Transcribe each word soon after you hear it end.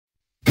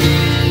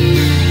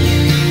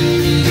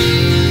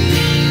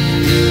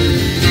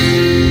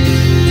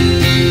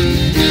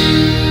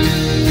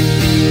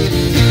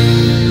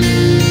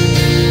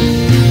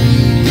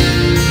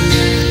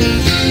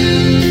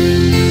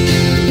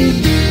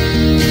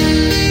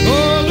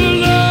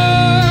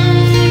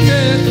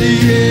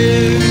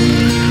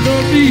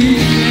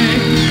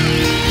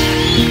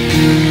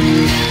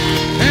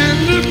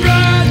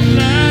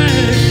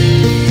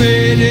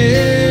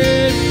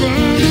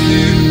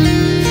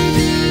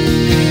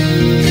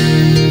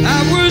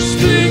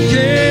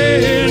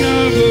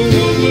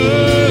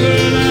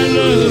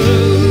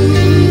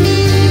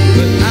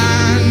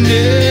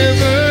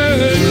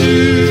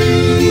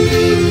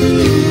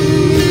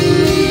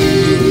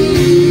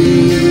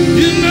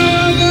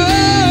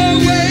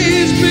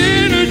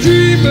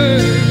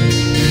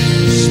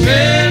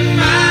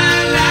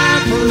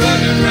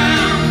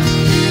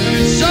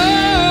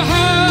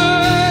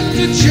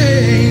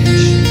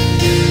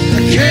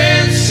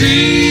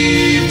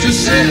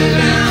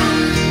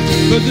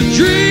but the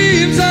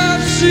dreams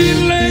I've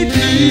seen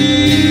lately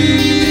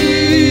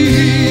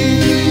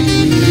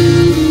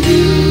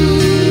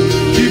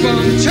keep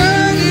on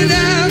turning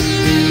out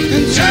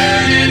and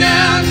turning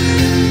out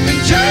and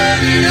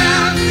turning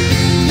out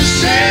the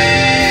same.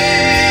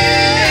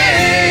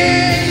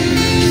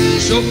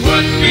 So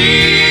put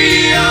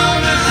me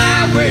on the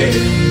highway,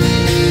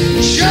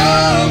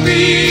 show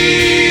me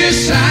a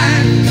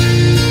sign,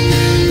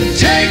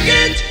 take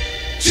it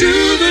to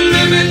the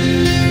limit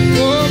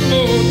one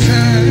more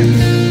time.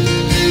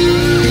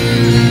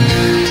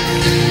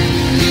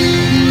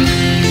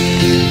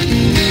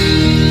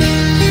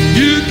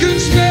 You can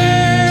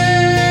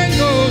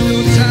spend all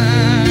your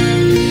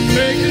time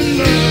making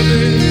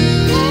loving.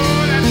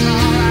 Oh, that's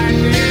all I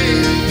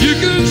need. You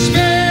can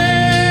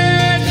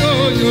spend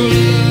all your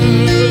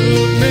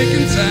love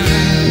making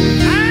time.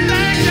 I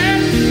like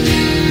that.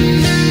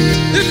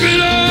 If it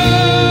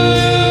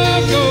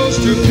all goes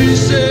to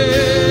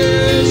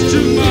pieces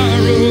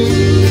tomorrow,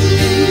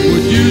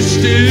 would you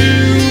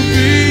still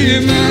be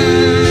mine?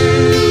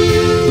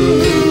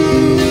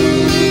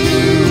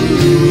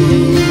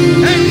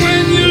 And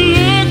when you're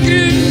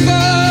looking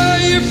for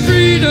your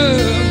freedom,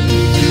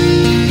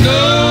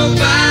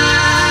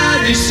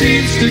 nobody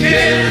seems to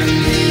care,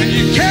 and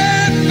you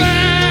can't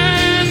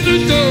find the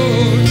door,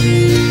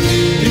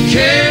 you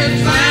can't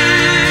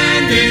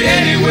find it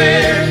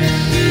anywhere,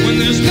 when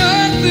there's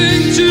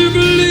nothing to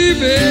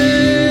believe in.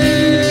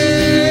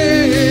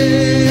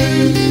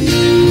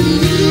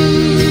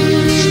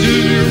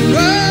 Still you're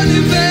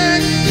running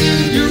back,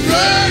 you're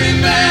running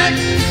back,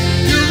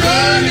 you're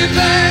running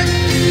back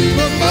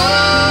for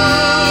more.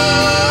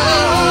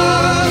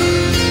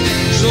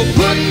 So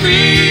put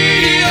me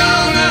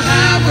on a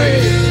highway,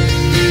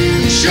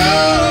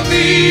 show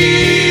me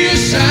a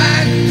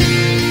sign,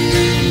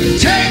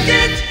 take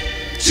it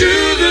to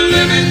the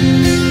limit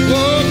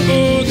one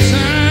more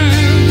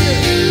time.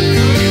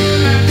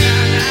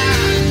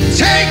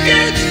 Take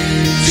it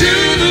to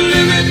the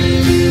limit,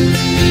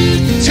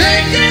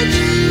 take it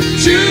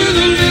to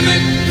the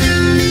limit,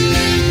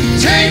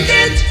 take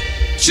it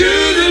to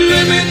the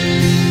limit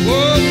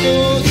one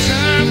more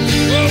time.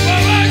 Oh, oh,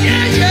 oh,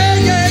 yeah, yeah,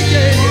 yeah,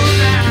 yeah.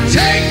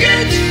 Take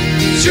it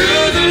to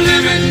the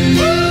limit,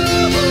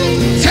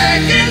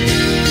 take it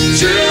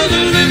to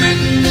the limit,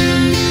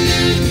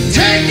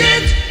 take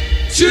it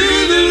to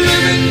the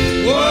limit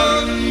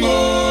one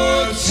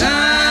more time.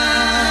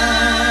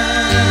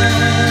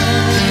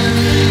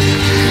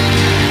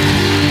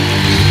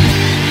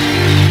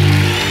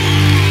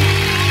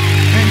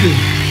 Thank you.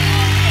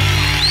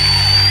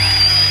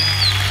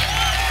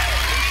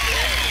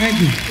 Thank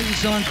you. This is a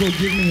song called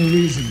Give Me a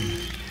Reason.